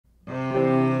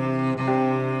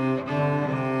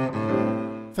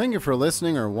Thank you for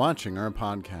listening or watching our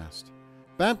podcast.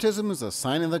 Baptism is a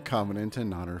sign of the covenant and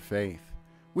not our faith.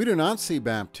 We do not see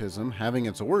baptism having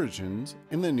its origins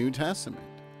in the New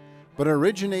Testament, but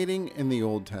originating in the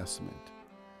Old Testament.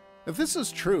 If this is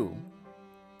true,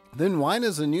 then why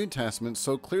does the New Testament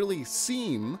so clearly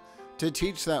seem to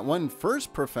teach that one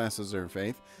first professes their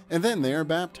faith and then they are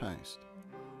baptized?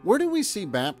 Where do we see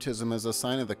baptism as a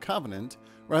sign of the covenant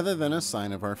rather than a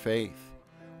sign of our faith?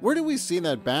 Where do we see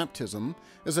that baptism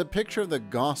is a picture of the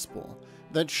gospel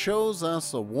that shows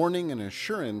us a warning and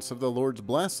assurance of the Lord's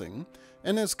blessing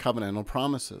and His covenantal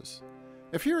promises?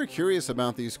 If you are curious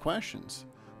about these questions,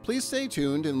 please stay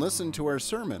tuned and listen to our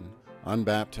sermon on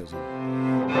baptism.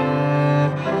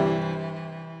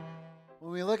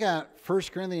 When we look at 1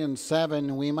 Corinthians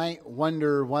 7, we might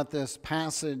wonder what this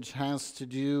passage has to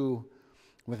do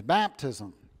with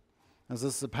baptism, as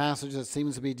this is a passage that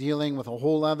seems to be dealing with a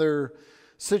whole other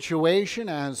situation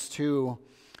as to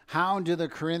how do the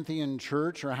Corinthian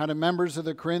church, or how do members of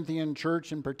the Corinthian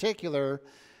church in particular,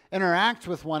 interact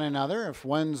with one another if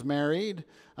one's married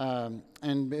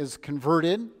and is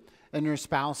converted and your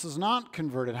spouse is not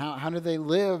converted. How do they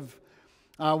live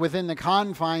within the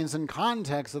confines and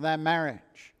context of that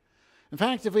marriage? In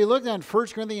fact, if we look at 1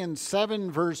 Corinthians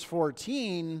 7 verse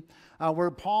 14,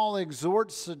 where Paul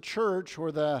exhorts the church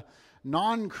or the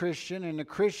non-Christian and a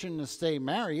Christian to stay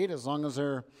married as long as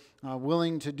they're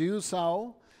willing to do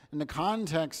so in the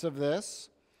context of this,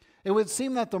 it would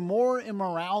seem that the more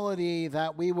immorality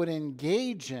that we would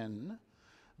engage in,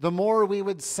 the more we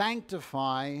would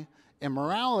sanctify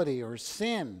immorality or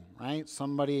sin, right?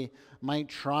 Somebody might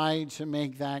try to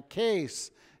make that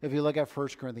case if you look at 1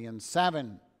 Corinthians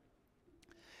 7.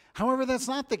 However, that's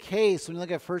not the case when you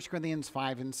look at 1 Corinthians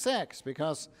 5 and 6,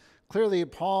 because clearly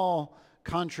Paul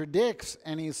contradicts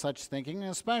any such thinking,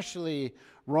 especially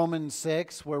Romans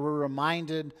 6, where we're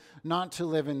reminded not to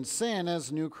live in sin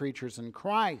as new creatures in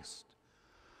Christ.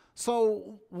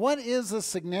 So what is the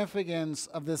significance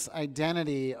of this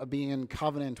identity of being in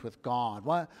covenant with God?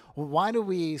 Why do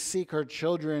we seek our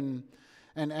children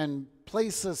and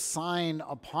place a sign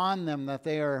upon them that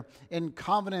they are in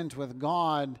covenant with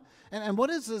God? And what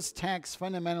is this text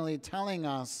fundamentally telling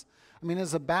us? I mean,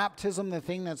 is a baptism the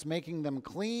thing that's making them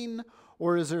clean,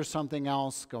 or is there something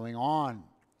else going on?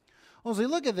 Well, as we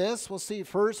look at this, we'll see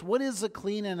first, what is the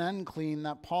clean and unclean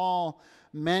that Paul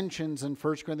mentions in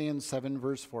 1 Corinthians 7,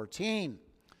 verse 14?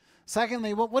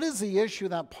 Secondly, what is the issue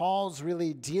that Paul's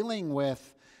really dealing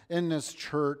with in this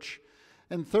church?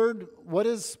 And third, what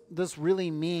does this really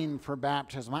mean for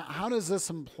baptism? How does this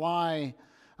imply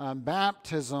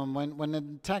baptism when the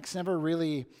text never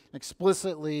really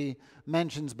explicitly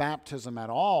mentions baptism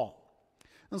at all?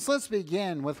 And so let's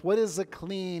begin with what is the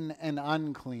clean and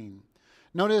unclean.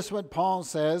 Notice what Paul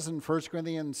says in 1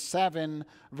 Corinthians 7,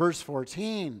 verse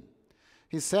 14.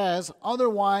 He says,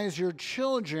 otherwise your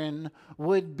children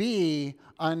would be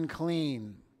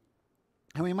unclean.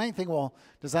 And we might think, well,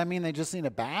 does that mean they just need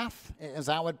a bath? Is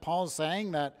that what Paul's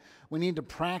saying, that we need to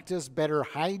practice better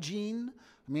hygiene?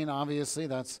 I mean, obviously,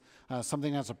 that's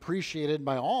something that's appreciated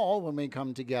by all when we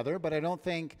come together, but I don't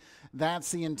think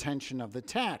that's the intention of the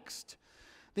text.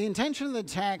 The intention of the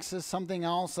text is something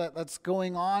else that's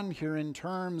going on here in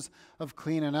terms of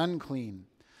clean and unclean,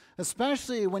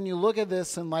 especially when you look at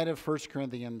this in light of 1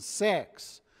 Corinthians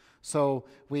 6. So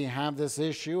we have this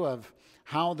issue of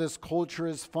how this culture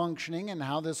is functioning and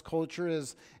how this culture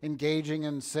is engaging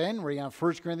in sin, where you have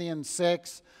 1 Corinthians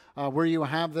 6, where you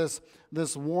have this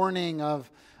warning of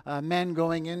men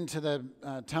going into the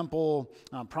temple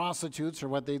prostitutes, or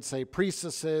what they'd say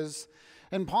priestesses.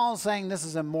 And Paul's saying this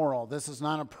is immoral, this is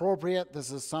not appropriate,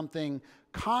 this is something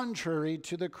contrary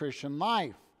to the Christian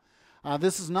life.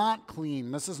 This is not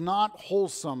clean, this is not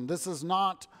wholesome, this is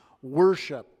not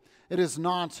worship, it is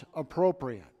not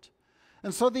appropriate.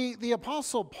 And so the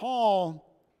Apostle Paul,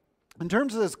 in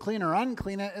terms of this clean or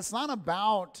unclean, it's not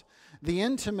about the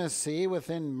intimacy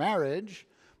within marriage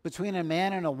between a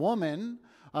man and a woman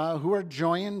who are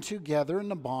joined together in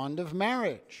the bond of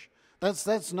marriage.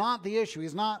 That's not the issue.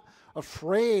 He's not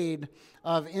afraid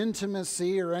of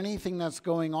intimacy or anything that's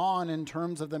going on in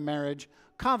terms of the marriage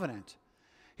covenant.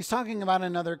 He's talking about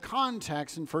another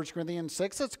context in 1 Corinthians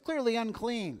 6 that's clearly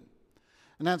unclean.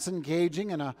 And that's engaging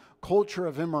in a culture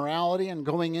of immorality and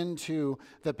going into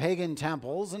the pagan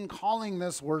temples and calling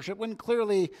this worship when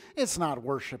clearly it's not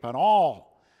worship at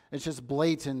all. It's just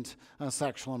blatant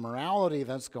sexual immorality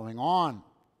that's going on.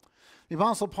 The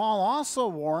Apostle Paul also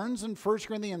warns in 1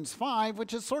 Corinthians 5,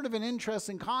 which is sort of an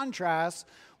interesting contrast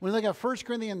when we look at 1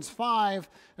 Corinthians 5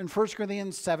 and 1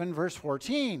 Corinthians 7, verse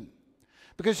 14.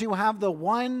 Because you have the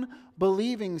one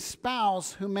believing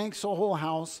spouse who makes the whole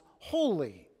house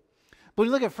holy. But when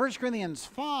you look at 1 Corinthians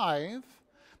 5,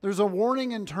 there's a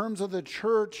warning in terms of the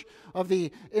church of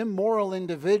the immoral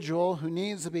individual who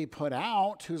needs to be put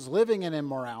out, who's living in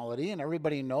immorality, and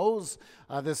everybody knows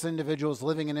this individual is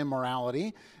living in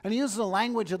immorality. And he uses the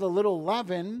language of the little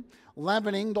leaven,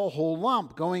 leavening the whole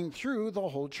lump, going through the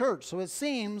whole church. So it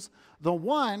seems the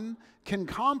one can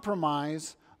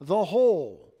compromise the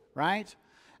whole, right?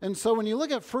 And so when you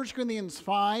look at 1 Corinthians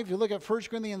 5, you look at 1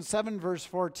 Corinthians 7, verse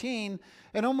 14,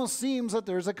 it almost seems that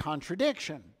there's a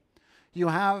contradiction. You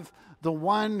have the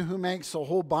one who makes the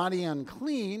whole body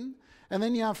unclean, and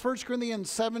then you have 1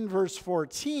 Corinthians 7, verse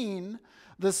 14,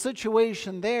 the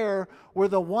situation there where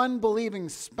the one believing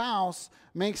spouse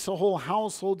makes the whole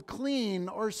household clean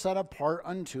or set apart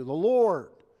unto the Lord.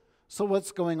 So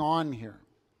what's going on here?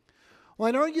 Well,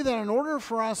 I'd argue that in order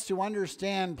for us to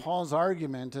understand Paul's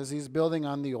argument as he's building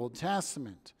on the Old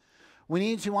Testament, we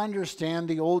need to understand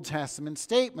the Old Testament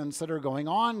statements that are going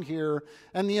on here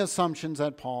and the assumptions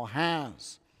that Paul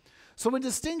has. So a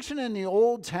distinction in the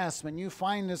Old Testament, you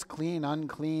find this clean,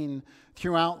 unclean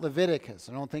throughout Leviticus.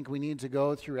 I don't think we need to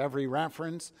go through every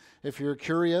reference. If you're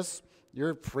curious,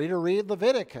 you're free to read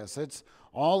Leviticus. It's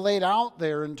all laid out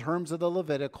there in terms of the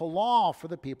Levitical law for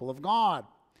the people of God.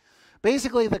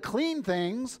 Basically, the clean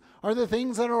things are the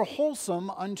things that are wholesome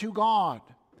unto God.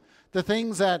 The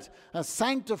things that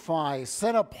sanctify,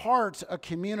 set apart a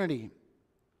community.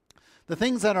 The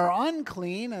things that are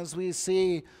unclean, as we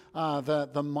see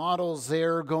the models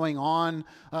there going on,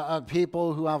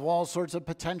 people who have all sorts of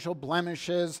potential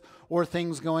blemishes or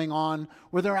things going on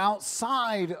where they're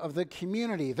outside of the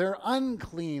community. They're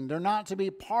unclean. They're not to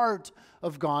be part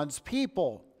of God's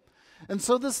people. And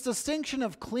so this distinction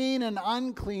of clean and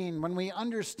unclean, when we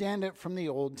understand it from the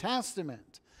Old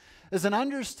Testament, is an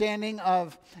understanding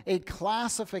of a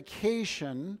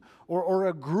classification or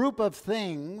a group of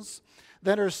things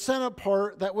that are set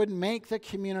apart that would make the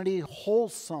community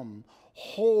wholesome,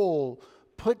 whole,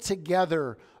 put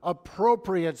together,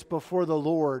 appropriate before the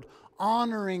Lord,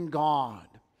 honoring God.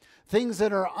 Things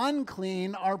that are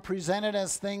unclean are presented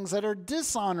as things that are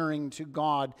dishonoring to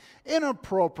God,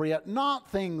 inappropriate,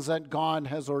 not things that God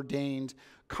has ordained,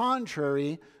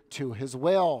 contrary to his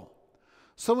will.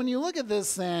 So when you look at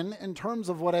this then, in terms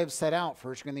of what I've set out,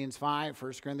 1 Corinthians 5,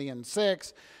 1 Corinthians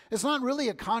 6, it's not really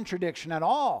a contradiction at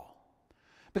all.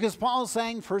 Because Paul's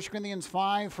saying 1 Corinthians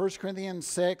 5, 1 Corinthians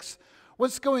 6,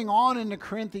 what's going on in the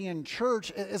Corinthian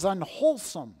church is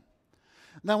unwholesome.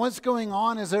 Now what's going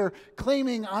on is they're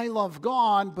claiming I love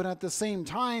God, but at the same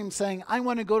time saying I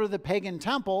want to go to the pagan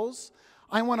temples,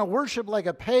 I want to worship like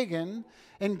a pagan,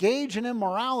 engage in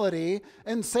immorality,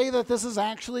 and say that this is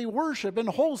actually worship and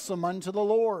wholesome unto the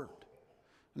Lord.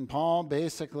 And Paul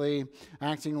basically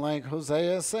acting like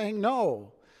Hosea is saying,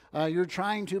 no, you're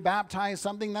trying to baptize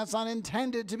something that's not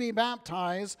intended to be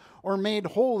baptized or made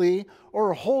holy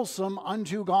or wholesome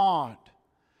unto God.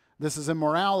 This is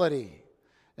immorality.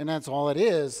 And that's all it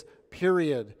is,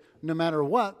 period, no matter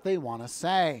what they want to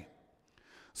say.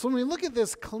 So when we look at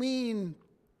this clean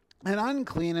and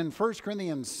unclean in 1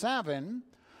 Corinthians 7,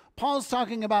 Paul's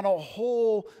talking about a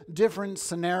whole different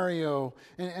scenario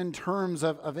in terms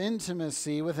of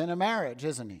intimacy within a marriage,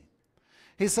 isn't he?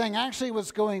 He's saying actually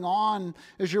what's going on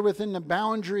is you're within the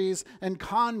boundaries and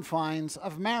confines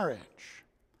of marriage.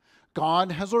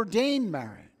 God has ordained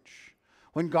marriage.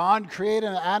 When God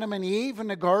created Adam and Eve in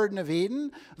the Garden of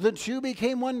Eden, the two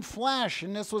became one flesh,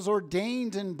 and this was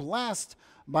ordained and blessed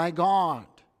by God.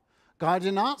 God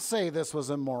did not say this was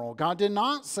immoral. God did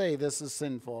not say this is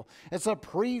sinful. It's a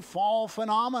pre-fall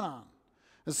phenomenon.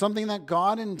 It's something that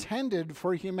God intended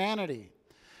for humanity.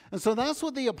 And so that's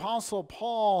what the Apostle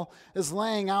Paul is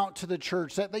laying out to the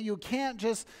church, that you can't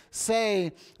just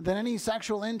say that any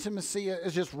sexual intimacy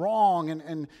is just wrong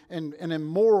and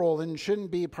immoral and shouldn't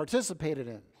be participated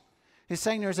in. He's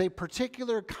saying there's a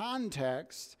particular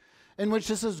context in which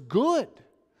this is good.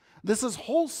 This is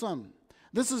wholesome.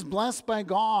 This is blessed by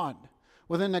God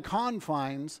within the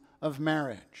confines of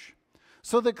marriage.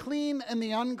 So the clean and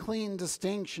the unclean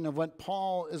distinction of what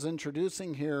Paul is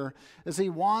introducing here is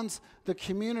he wants the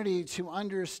community to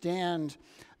understand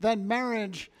that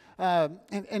marriage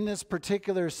in this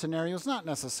particular scenario is not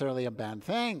necessarily a bad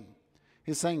thing.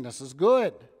 He's saying this is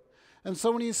good. And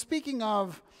so when he's speaking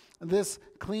of this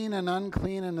clean and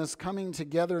unclean and this coming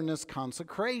together in this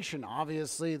consecration,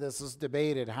 obviously this is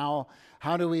debated. How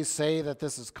do we say that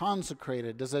this is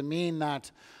consecrated? Does it mean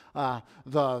that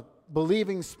the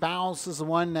believing spouse is the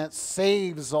one that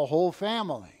saves the whole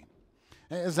family?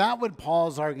 Is that what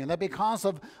Paul's arguing? That because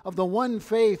of the one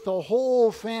faith, the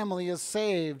whole family is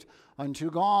saved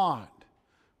unto God?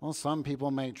 Well, some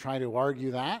people may try to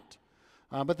argue that.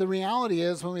 But the reality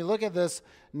is, when we look at this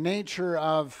nature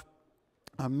of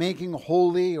making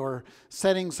holy or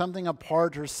setting something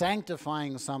apart or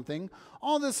sanctifying something,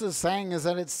 all this is saying is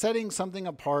that it's setting something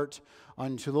apart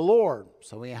unto the Lord.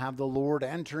 So we have the Lord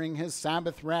entering his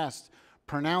Sabbath rest,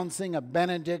 pronouncing a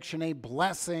benediction, a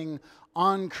blessing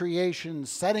on creation,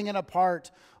 setting it apart,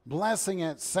 blessing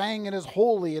it, saying it is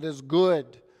holy, it is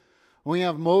good. We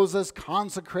have Moses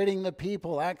consecrating the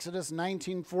people, Exodus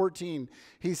 19:14.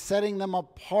 He's setting them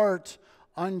apart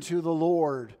unto the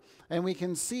Lord. And we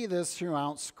can see this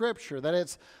throughout Scripture, that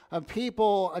it's a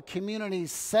people, a community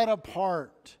set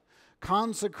apart,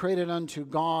 consecrated unto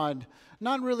God,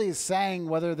 not really saying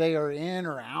whether they are in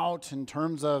or out in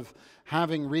terms of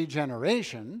having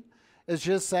regeneration. It's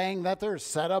just saying that they're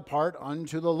set apart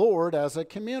unto the Lord as a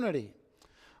community.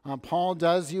 Paul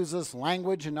does use this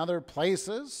language in other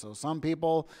places. So some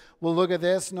people will look at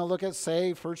this and they'll look at,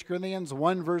 say, 1 Corinthians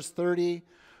 1 verse 30,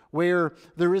 where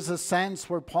there is a sense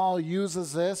where Paul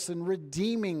uses this in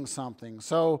redeeming something.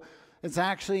 So it's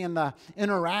actually in the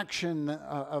interaction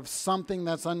of something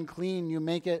that's unclean, you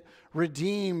make it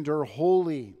redeemed or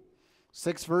holy.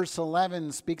 6 verse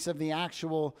 11 speaks of the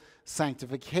actual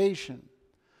sanctification.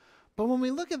 But when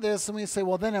we look at this and we say,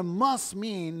 well, then it must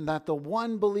mean that the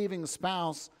one believing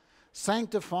spouse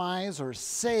sanctifies or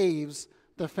saves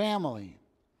the family.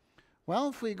 Well,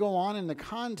 if we go on in the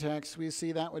context, we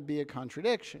see that would be a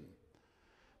contradiction.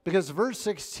 Because verse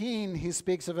 16, he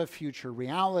speaks of a future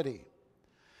reality.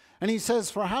 And he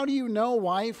says, for how do you know,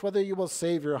 wife, whether you will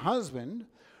save your husband?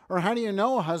 Or how do you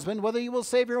know, husband, whether you will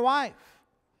save your wife?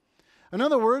 In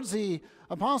other words, the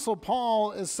Apostle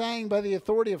Paul is saying by the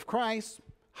authority of Christ,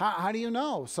 how do you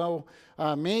know? So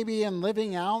maybe in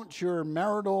living out your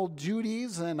marital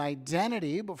duties and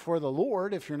identity before the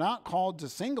Lord, if you're not called to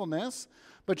singleness,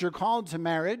 but you're called to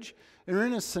marriage, you're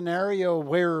in a scenario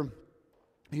where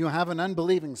you have an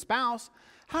unbelieving spouse,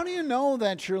 how do you know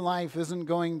that your life isn't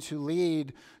going to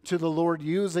lead to the Lord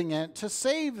using it to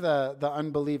save the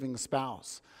unbelieving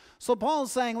spouse? So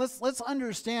Paul's saying, let's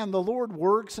understand the Lord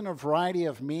works in a variety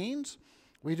of means.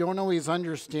 We don't always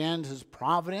understand his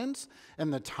providence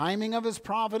and the timing of his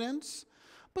providence,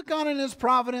 but God in his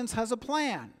providence has a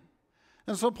plan.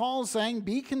 And so Paul is saying,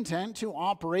 be content to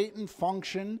operate and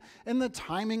function in the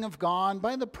timing of God,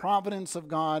 by the providence of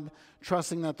God,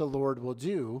 trusting that the Lord will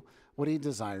do what he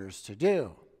desires to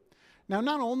do. Now,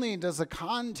 not only does the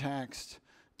context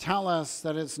tell us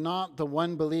that it's not the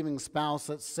one believing spouse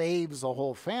that saves the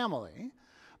whole family,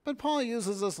 but Paul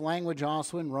uses this language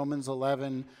also in Romans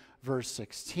 11, verse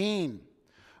 16,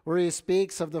 where he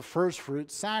speaks of the first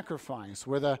fruits sacrifice,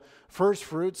 where the first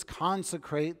fruits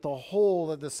consecrate the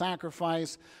whole of the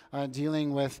sacrifice,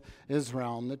 dealing with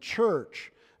Israel and the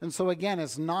church. And so again,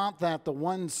 it's not that the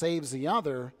one saves the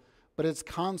other, but it's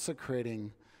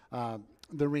consecrating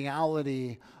the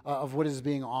reality of what is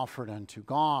being offered unto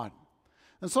God.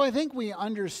 And so I think we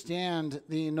understand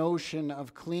the notion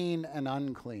of clean and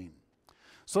unclean.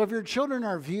 So if your children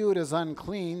are viewed as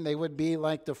unclean, they would be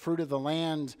like the fruit of the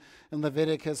land in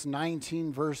Leviticus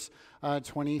 19, verse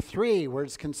 23, where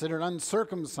it's considered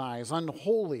uncircumcised,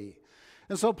 unholy.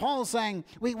 And so Paul is saying,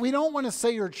 we don't want to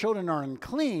say your children are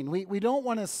unclean. We don't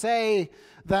want to say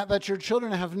that your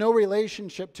children have no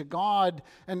relationship to God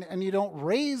and you don't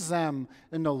raise them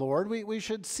in the Lord. We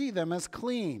should see them as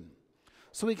clean.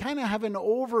 So we kind of have an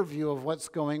overview of what's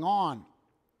going on.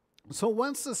 So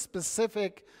what's the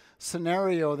specific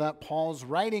scenario that Paul's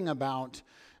writing about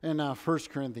in 1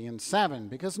 Corinthians 7?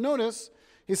 Because notice,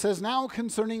 he says, now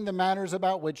concerning the matters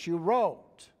about which you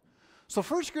wrote. So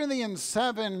 1 Corinthians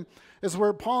 7 is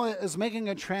where Paul is making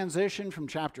a transition from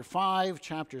chapter 5,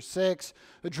 chapter 6,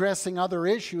 addressing other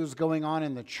issues going on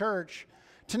in the church,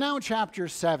 to now chapter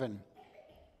 7.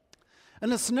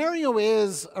 And the scenario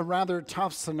is a rather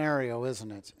tough scenario,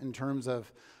 isn't it, in terms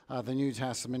of the New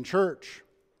Testament church?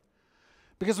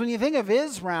 Because when you think of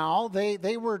Israel,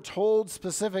 they were told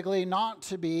specifically not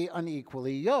to be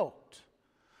unequally yoked.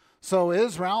 So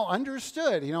Israel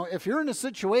understood, if you're in a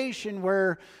situation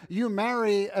where you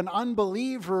marry an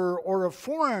unbeliever or a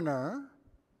foreigner,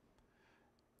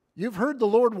 you've heard the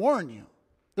Lord warn you.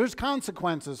 There's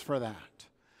consequences for that.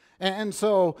 And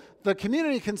so the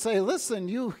community can say, listen,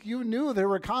 you knew there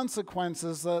were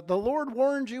consequences. The Lord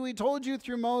warned you. He told you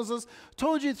through Moses,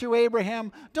 told you through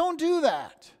Abraham. Don't do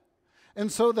that.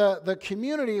 And so the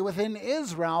community within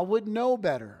Israel would know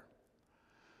better.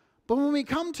 But when we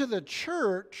come to the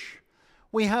church,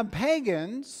 we have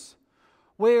pagans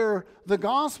where the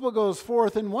gospel goes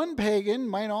forth, and one pagan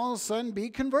might all of a sudden be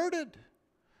converted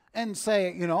and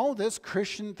say, this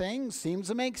Christian thing seems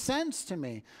to make sense to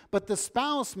me. But the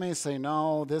spouse may say,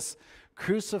 no, this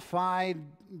crucified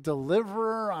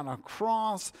deliverer on a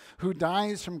cross who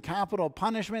dies from capital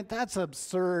punishment. That's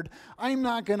absurd. I'm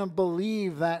not going to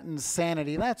believe that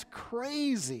insanity. That's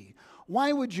crazy.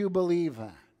 Why would you believe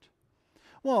that?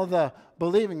 Well, the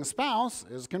believing spouse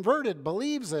is converted,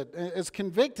 believes it, is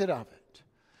convicted of it.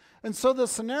 And so the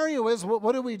scenario is,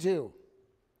 what do we do?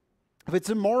 If it's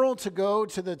immoral to go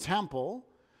to the temple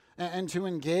and to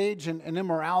engage in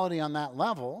immorality on that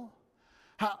level,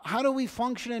 how do we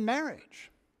function in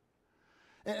marriage?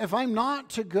 If I'm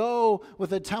not to go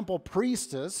with a temple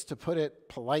priestess, to put it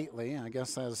politely, I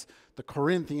guess as the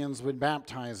Corinthians would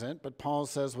baptize it, but Paul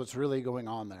says what's really going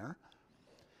on there.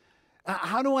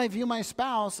 How do I view my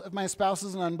spouse if my spouse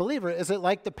is an unbeliever? Is it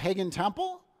like the pagan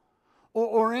temple?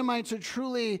 Or am I to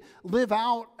truly live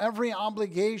out every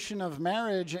obligation of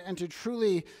marriage and to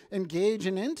truly engage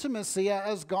in intimacy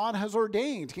as God has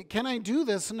ordained? Can I do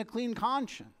this in a clean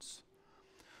conscience?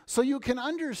 So you can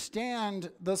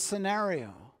understand the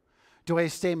scenario. Do I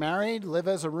stay married, live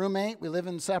as a roommate? We live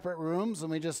in separate rooms and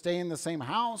we just stay in the same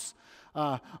house.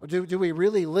 Do we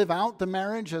really live out the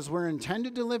marriage as we're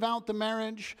intended to live out the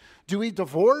marriage? Do we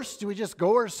divorce? Do we just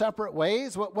go our separate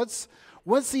ways?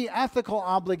 What's the ethical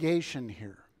obligation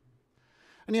here?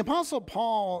 And the Apostle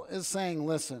Paul is saying,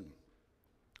 listen,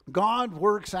 God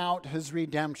works out his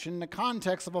redemption in the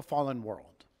context of a fallen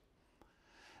world.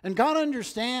 And God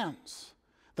understands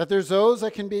that there's those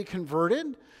that can be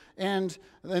converted, and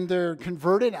they're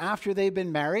converted after they've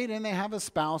been married, and they have a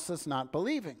spouse that's not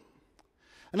believing.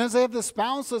 And as they have the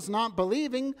spouse that's not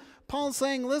believing, Paul's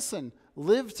saying, listen,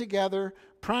 live together,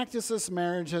 practice this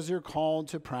marriage as you're called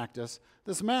to practice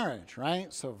this marriage,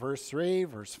 right? So verse 3,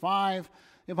 verse 5,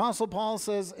 the Apostle Paul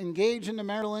says, engage in the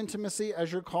marital intimacy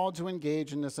as you're called to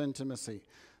engage in this intimacy.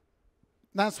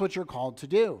 That's what you're called to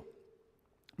do.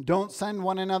 Don't send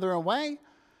one another away.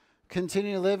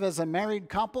 Continue to live as a married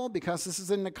couple because this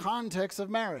is in the context of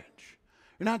marriage.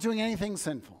 You're not doing anything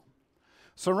sinful.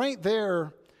 So right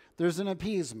there's an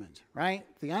appeasement, right?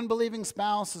 The unbelieving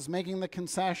spouse is making the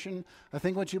concession. I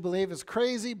think what you believe is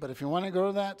crazy, but if you want to go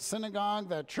to that synagogue,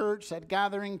 that church, that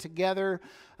gathering together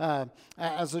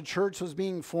as a church was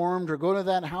being formed, or go to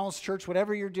that house church,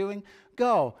 whatever you're doing,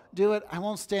 go, do it. I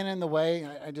won't stand in the way.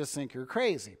 I just think you're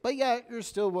crazy. But yet you're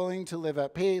still willing to live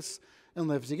at peace and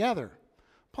live together.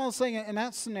 Paul's saying in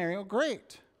that scenario,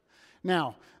 great.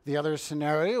 Now, the other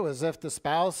scenario is if the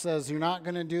spouse says, you're not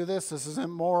going to do this, this is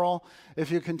immoral.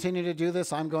 If you continue to do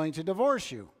this, I'm going to divorce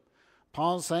you.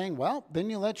 Paul's saying, well, then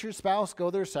you let your spouse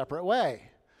go their separate way.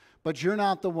 But you're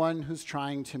not the one who's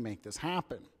trying to make this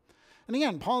happen. And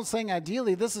again, Paul's saying,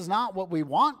 ideally, this is not what we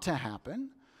want to happen.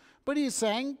 But he's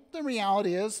saying, the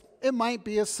reality is, it might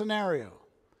be a scenario.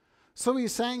 So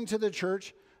he's saying to the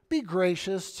church, be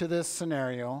gracious to this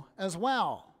scenario as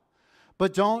well.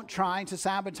 But don't try to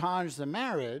sabotage the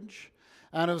marriage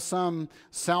out of some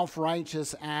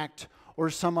self-righteous act or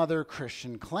some other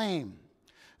Christian claim.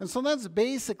 And so that's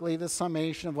basically the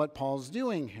summation of what Paul's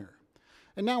doing here.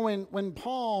 And now when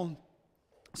Paul,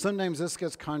 sometimes this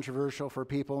gets controversial for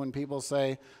people when people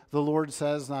say, the Lord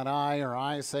says, not I, or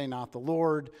I say, not the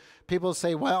Lord. People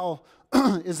say, well,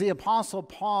 is the Apostle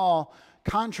Paul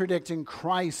contradicting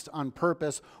Christ on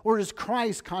purpose, or is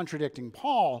Christ contradicting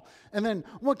Paul? And then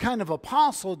what kind of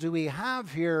apostle do we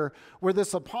have here where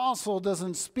this apostle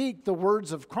doesn't speak the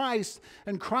words of Christ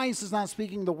and Christ is not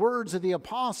speaking the words of the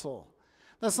apostle?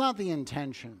 That's not the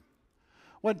intention.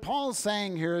 What Paul's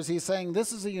saying here is he's saying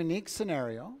this is a unique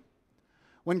scenario.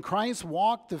 When Christ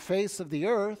walked the face of the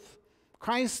earth,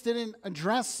 Christ didn't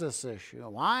address this issue.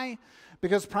 Why?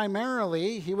 Because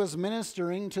primarily he was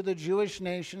ministering to the Jewish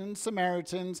nation and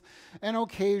Samaritans and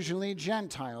occasionally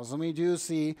Gentiles. And we do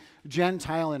see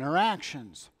Gentile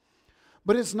interactions.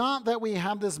 But it's not that we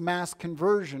have this mass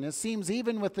conversion. It seems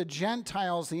even with the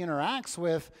Gentiles he interacts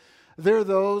with, they're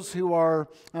those who are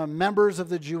members of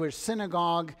the Jewish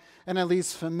synagogue and at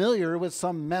least familiar with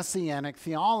some messianic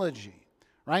theology.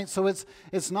 Right? So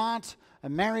it's not a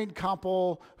married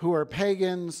couple who are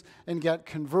pagans and get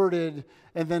converted,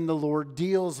 and then the Lord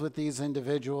deals with these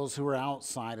individuals who are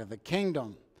outside of the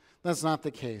kingdom. That's not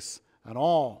the case at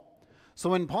all.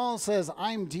 So when Paul says,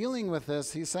 I'm dealing with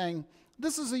this, he's saying,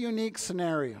 this is a unique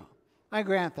scenario. I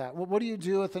grant that. Well, what do you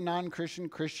do with a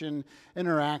non-Christian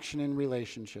interaction and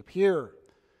relationship here?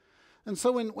 And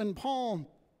so when Paul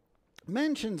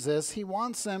mentions this, he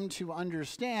wants them to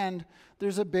understand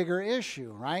there's a bigger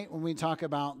issue, right? When we talk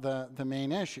about the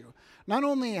main issue. Not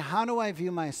only how do I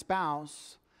view my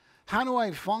spouse, how do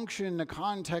I function in the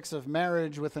context of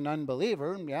marriage with an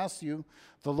unbeliever? And yes,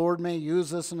 the Lord may use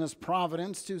this in his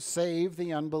providence to save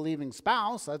the unbelieving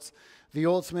spouse. That's the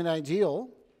ultimate ideal.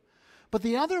 But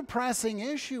the other pressing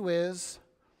issue is,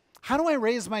 How do I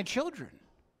raise my children?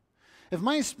 If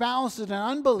my spouse is an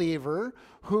unbeliever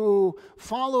who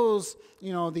follows,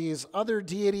 these other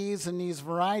deities and these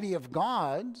variety of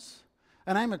gods,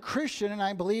 and I'm a Christian and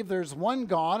I believe there's one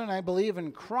God and I believe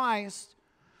in Christ,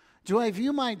 do I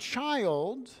view my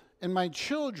child and my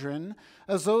children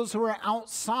as those who are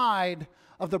outside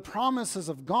of the promises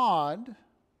of God,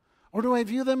 or do I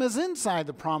view them as inside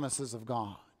the promises of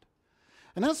God?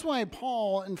 And that's why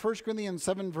Paul in 1 Corinthians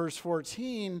 7 verse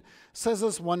 14 says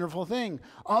this wonderful thing.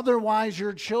 Otherwise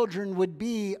your children would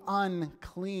be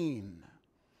unclean.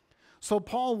 So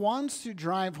Paul wants to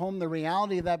drive home the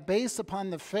reality that based upon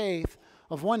the faith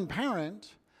of one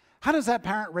parent, how does that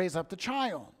parent raise up the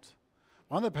child?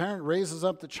 Well, the parent raises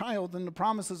up the child in the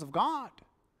promises of God.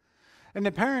 And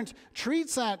the parent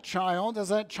treats that child as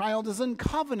that child is in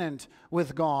covenant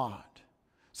with God.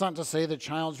 It's not to say the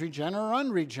child's regenerate or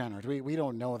unregenerate. We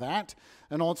don't know that.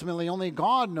 And ultimately, only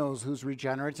God knows who's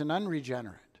regenerate and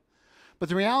unregenerate. But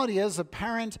the reality is a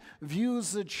parent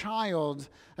views the child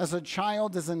as a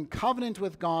child is in covenant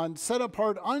with God, set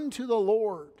apart unto the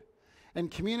Lord, and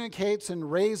communicates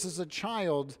and raises a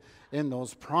child in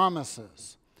those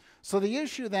promises. So the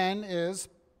issue then is,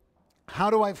 how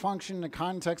do I function in the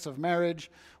context of marriage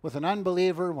with an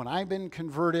unbeliever when I've been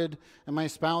converted and my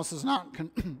spouse is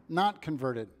not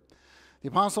converted? The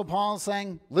Apostle Paul is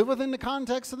saying, live within the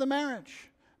context of the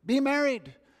marriage. Be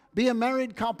married. Be a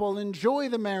married couple. Enjoy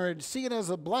the marriage. See it as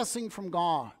a blessing from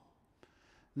God.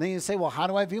 And then you say, well, how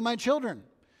do I view my children?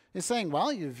 He's saying,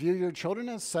 well, you view your children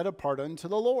as set apart unto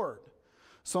the Lord.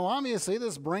 So obviously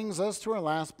this brings us to our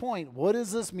last point. What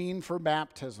does this mean for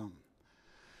baptism?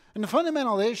 And the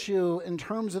fundamental issue in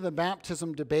terms of the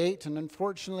baptism debate, and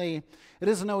unfortunately it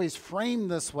isn't always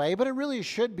framed this way, but it really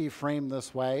should be framed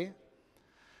this way.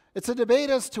 It's a debate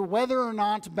as to whether or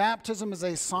not baptism is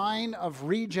a sign of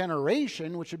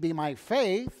regeneration, which would be my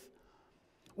faith,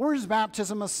 or is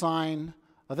baptism a sign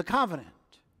of the covenant?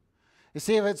 You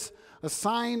see, if it's a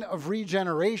sign of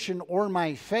regeneration or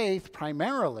my faith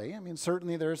primarily,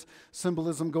 certainly there's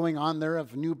symbolism going on there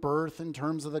of new birth in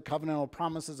terms of the covenantal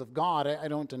promises of God. I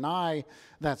don't deny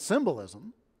that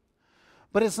symbolism.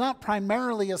 But it's not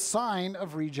primarily a sign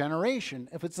of regeneration.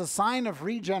 If it's a sign of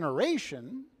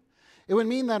regeneration, it would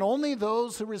mean that only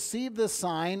those who receive this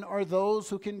sign are those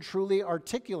who can truly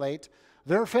articulate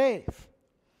their faith.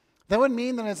 That would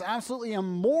mean that it's absolutely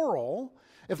immoral.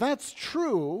 If that's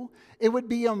true, it would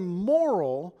be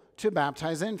immoral to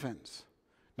baptize infants.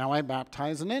 Now, I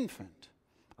baptize an infant.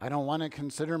 I don't want to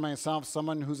consider myself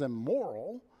someone who's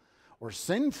immoral or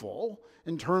sinful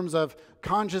in terms of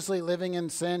consciously living in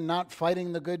sin, not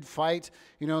fighting the good fight,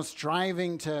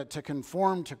 striving to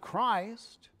conform to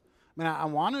Christ. I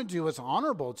want to do what's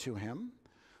honorable to him.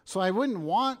 So I wouldn't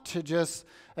want to just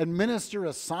administer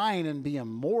a sign and be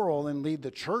immoral and lead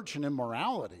the church in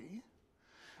immorality.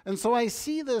 And so I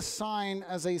see this sign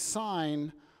as a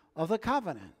sign of the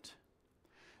covenant.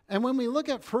 And when we look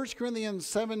at 1 Corinthians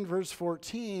 7 verse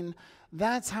 14,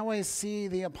 that's how I see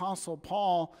the Apostle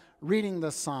Paul reading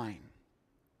the sign.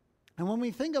 And when we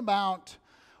think about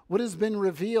what has been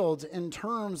revealed in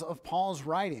terms of Paul's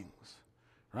writings,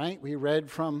 right? We read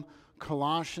from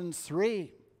Colossians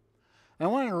 3. And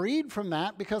I want to read from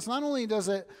that because not only does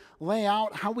it lay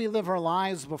out how we live our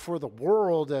lives before the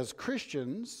world as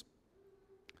Christians,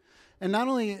 and not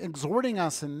only exhorting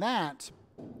us in that,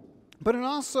 but it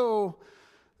also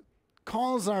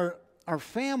calls our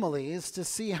families to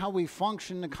see how we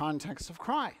function in the context of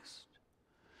Christ.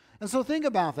 And so think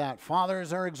about that.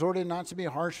 Fathers are exhorted not to be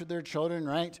harsh with their children,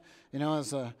 right?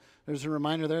 There's a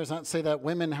reminder there. It's not to say that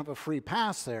women have a free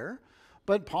pass there,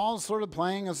 but Paul's sort of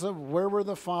playing as if where were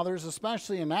the fathers,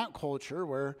 especially in that culture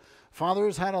where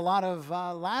fathers had a lot of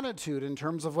latitude in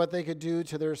terms of what they could do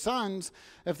to their sons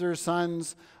if their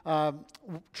sons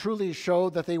truly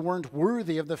showed that they weren't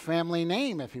worthy of the family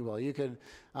name, if you will. You could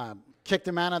kick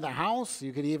them out of the house.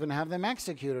 You could even have them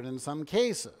executed in some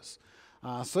cases.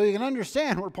 So you can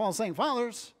understand where Paul's saying,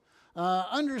 fathers,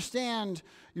 understand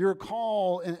your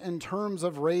call in terms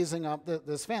of raising up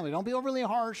this family. Don't be overly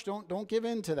harsh. Don't give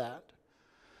in to that.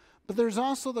 But there's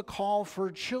also the call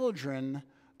for children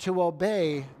to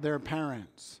obey their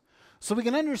parents. So we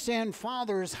can understand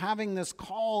fathers having this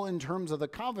call in terms of the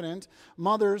covenant,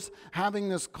 mothers having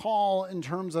this call in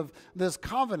terms of this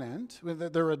covenant,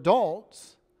 they're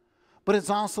adults, but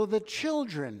it's also the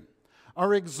children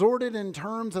are exhorted in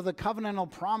terms of the covenantal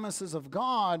promises of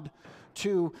God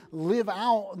to live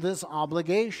out this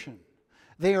obligation.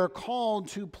 they are called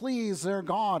to please their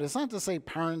God. It's not to say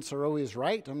parents are always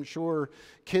right. I'm sure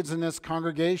kids in this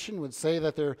congregation would say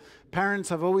that their parents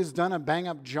have always done a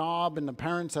bang-up job and the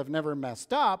parents have never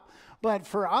messed up. But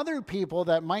for other people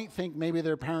that might think maybe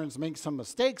their parents make some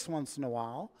mistakes once in a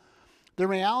while, the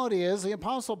reality is the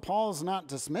Apostle Paul is not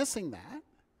dismissing that.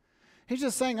 He's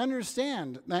just saying,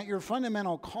 understand that your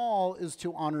fundamental call is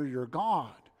to honor your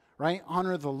God, right?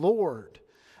 Honor the Lord.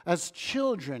 As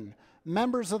children,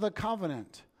 members of the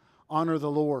covenant, honor the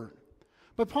Lord.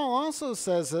 But Paul also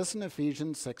says this in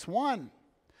Ephesians 6:1.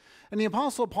 And the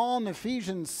Apostle Paul in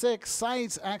Ephesians 6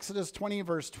 cites Exodus 20,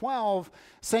 verse 12,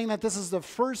 saying that this is the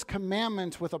first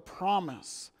commandment with a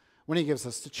promise when he gives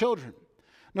this to children.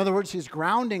 In other words, he's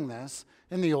grounding this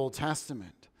in the Old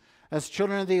Testament. As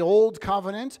children of the Old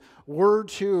Covenant were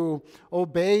to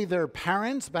obey their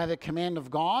parents by the command of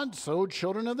God, so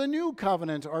children of the New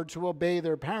Covenant are to obey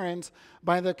their parents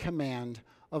by the command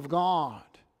of God.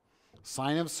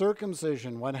 Sign of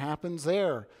circumcision, what happens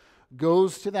there?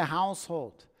 Goes to the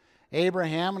household.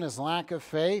 Abraham, in his lack of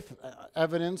faith,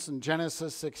 evidence in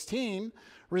Genesis 16,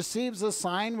 receives a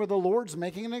sign where the Lord's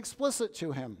making it explicit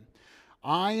to him.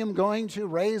 I am going to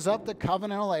raise up the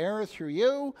covenantal heir through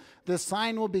you. This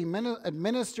sign will be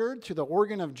administered to the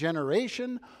organ of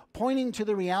generation, pointing to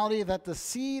the reality that the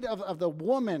seed of the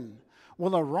woman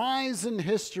will arise in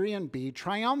history and be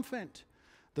triumphant.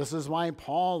 This is why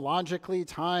Paul logically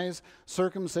ties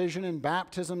circumcision and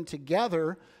baptism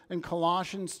together in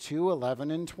Colossians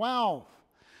 2:11 and 12.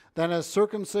 That as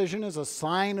circumcision is a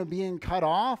sign of being cut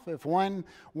off, if one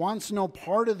wants no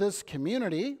part of this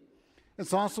community,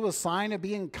 it's also a sign of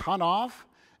being cut off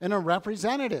and a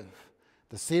representative.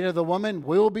 The seed of the woman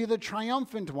will be the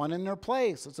triumphant one in their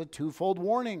place. It's a twofold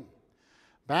warning.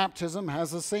 Baptism has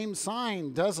the same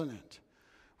sign, doesn't it?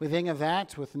 We think of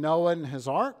that with Noah and his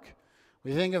ark.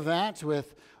 We think of that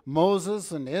with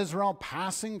Moses and Israel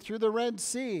passing through the Red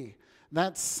Sea.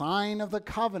 That sign of the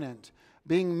covenant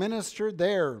being ministered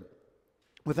there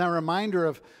with a reminder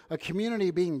of a community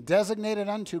being designated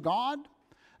unto God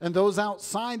and those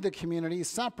outside the community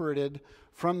separated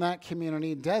from that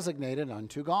community designated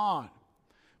unto God.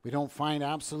 We don't find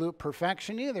absolute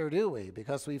perfection either, do we?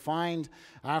 Because we find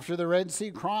after the Red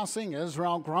Sea crossing,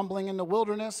 Israel grumbling in the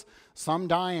wilderness, some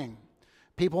dying.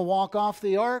 People walk off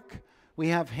the ark. We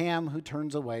have Ham who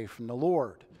turns away from the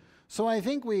Lord. So I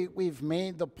think we've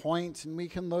made the point, and we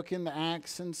can look in the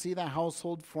Acts and see the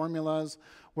household formulas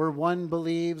where one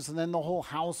believes and then the whole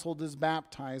household is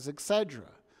baptized, etc.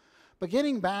 But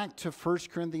getting back to 1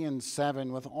 Corinthians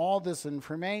 7 with all this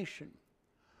information,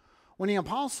 when the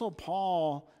Apostle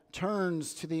Paul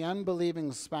turns to the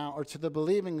unbelieving spouse or to the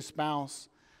believing spouse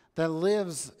that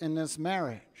lives in this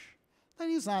marriage, then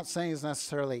he's not saying it's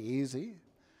necessarily easy.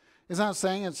 He's not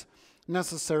saying it's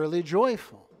necessarily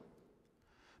joyful.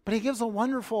 But he gives a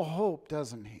wonderful hope,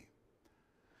 doesn't he?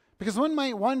 Because one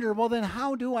might wonder, well, then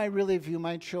how do I really view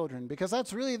my children? Because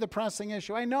that's really the pressing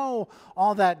issue. I know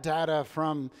all that data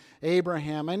from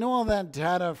Abraham. I know all that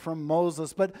data from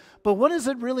Moses. But what does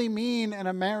it really mean in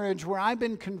a marriage where I've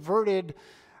been converted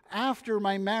after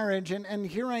my marriage, and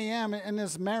here I am in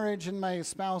this marriage and my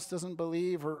spouse doesn't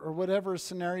believe, or whatever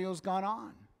scenario's gone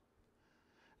on?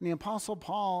 And the Apostle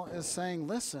Paul is saying,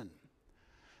 listen,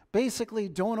 basically,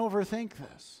 don't overthink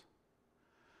this.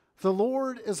 The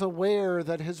Lord is aware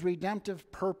that his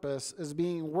redemptive purpose is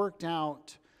being worked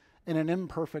out in an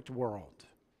imperfect world.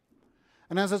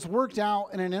 And as it's worked out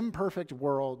in an imperfect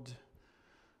world,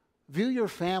 view your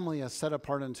family as set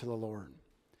apart unto the Lord.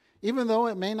 Even though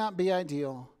it may not be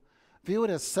ideal, view it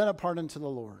as set apart unto the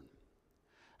Lord.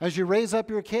 As you raise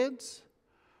up your kids,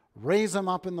 raise them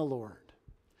up in the Lord.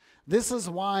 This is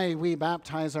why we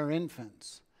baptize our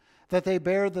infants, that they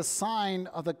bear the sign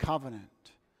of the covenant.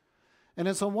 And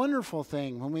it's a wonderful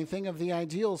thing when we think of the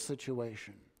ideal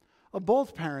situation of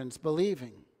both parents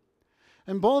believing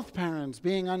and both parents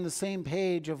being on the same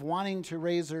page of wanting to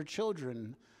raise their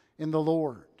children in the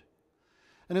Lord.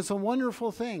 And it's a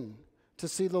wonderful thing to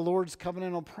see the Lord's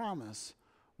covenantal promise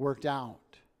worked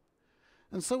out.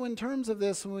 And so in terms of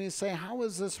this, when we say, how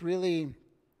is this really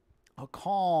a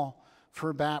call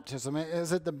for baptism?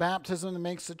 Is it the baptism that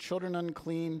makes the children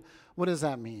unclean? What does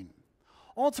that mean?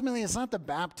 Ultimately, it's not the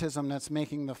baptism that's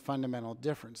making the fundamental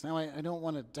difference. Now, I don't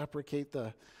want to deprecate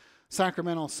the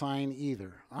sacramental sign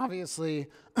either. Obviously,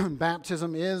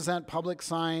 baptism is that public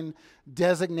sign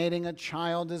designating a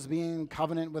child as being in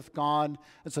covenant with God.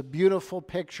 It's a beautiful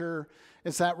picture.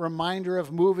 It's that reminder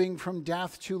of moving from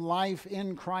death to life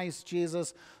in Christ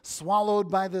Jesus, swallowed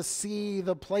by the sea,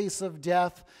 the place of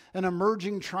death, and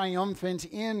emerging triumphant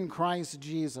in Christ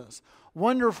Jesus.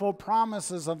 Wonderful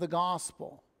promises of the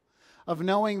gospel. of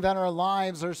knowing that our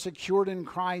lives are secured in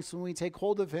Christ when we take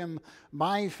hold of him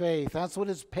by faith. That's what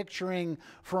it's picturing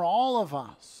for all of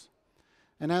us.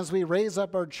 And as we raise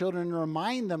up our children,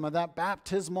 remind them of that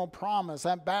baptismal promise,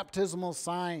 that baptismal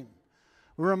sign.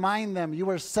 We remind them, you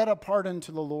are set apart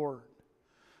unto the Lord.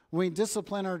 When we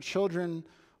discipline our children,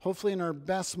 hopefully in our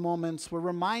best moments, we're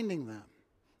reminding them,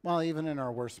 well, even in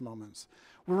our worst moments,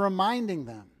 we're reminding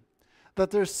them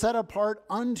that they're set apart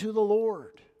unto the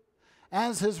Lord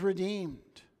as his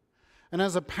redeemed. And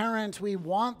as a parent, we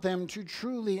want them to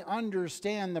truly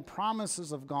understand the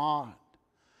promises of God,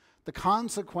 the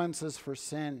consequences for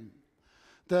sin,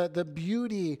 the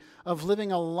beauty of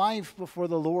living a life before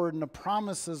the Lord and the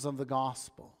promises of the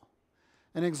gospel,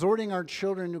 and exhorting our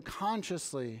children to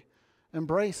consciously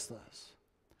embrace this.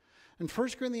 And 1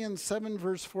 Corinthians 7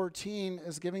 verse 14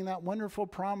 is giving that wonderful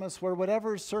promise where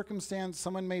whatever circumstance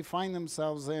someone may find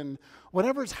themselves in,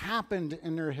 whatever's happened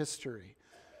in their history,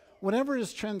 whatever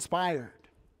has transpired,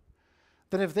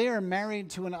 that if they are married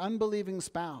to an unbelieving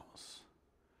spouse,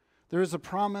 there is a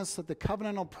promise that the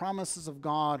covenantal promises of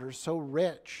God are so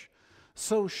rich,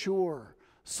 so sure,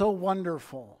 so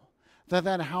wonderful, that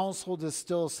that household is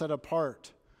still set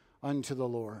apart unto the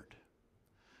Lord.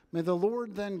 May the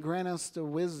Lord then grant us the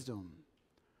wisdom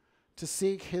to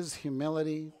seek his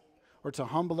humility or to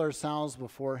humble ourselves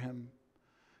before him,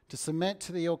 to submit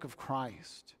to the yoke of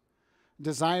Christ,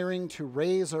 desiring to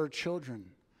raise our children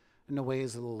in the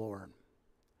ways of the Lord.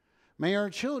 May our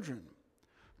children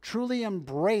truly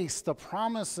embrace the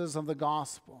promises of the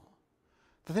gospel,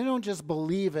 that they don't just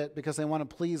believe it because they want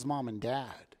to please mom and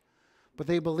dad, but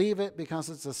they believe it because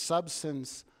it's the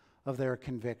substance of their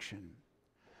conviction.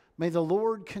 May the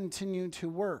Lord continue to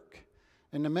work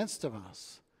in the midst of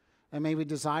us, and may we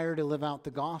desire to live out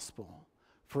the gospel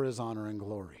for his honor and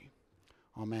glory.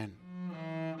 Amen.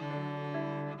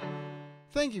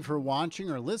 Thank you for watching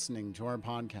or listening to our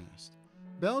podcast.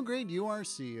 Belgrade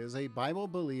URC is a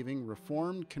Bible-believing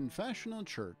Reformed confessional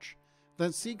church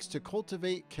that seeks to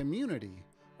cultivate community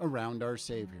around our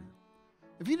Savior.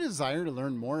 If you desire to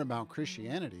learn more about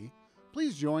Christianity,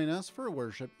 please join us for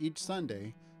worship each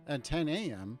Sunday at 10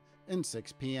 a.m. and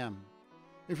 6 p.m.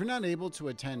 If you're not able to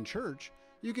attend church,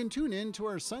 you can tune in to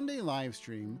our Sunday live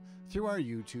stream through our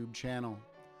YouTube channel.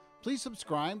 Please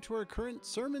subscribe to our current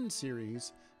sermon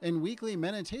series and weekly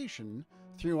meditation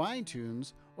through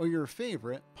iTunes or your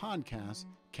favorite podcast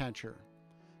catcher.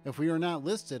 If we are not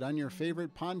listed on your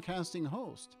favorite podcasting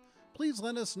host, please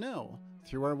let us know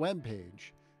through our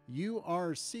webpage,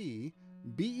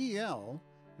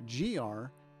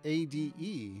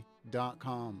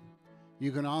 urcbelgrade.com.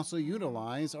 You can also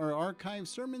utilize our archive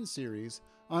sermon series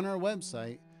on our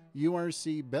website,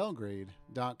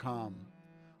 urcbelgrade.com.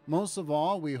 Most of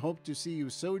all, we hope to see you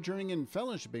sojourning and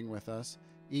fellowshipping with us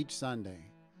each Sunday.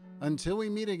 Until we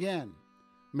meet again,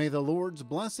 may the Lord's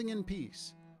blessing and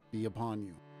peace be upon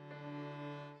you.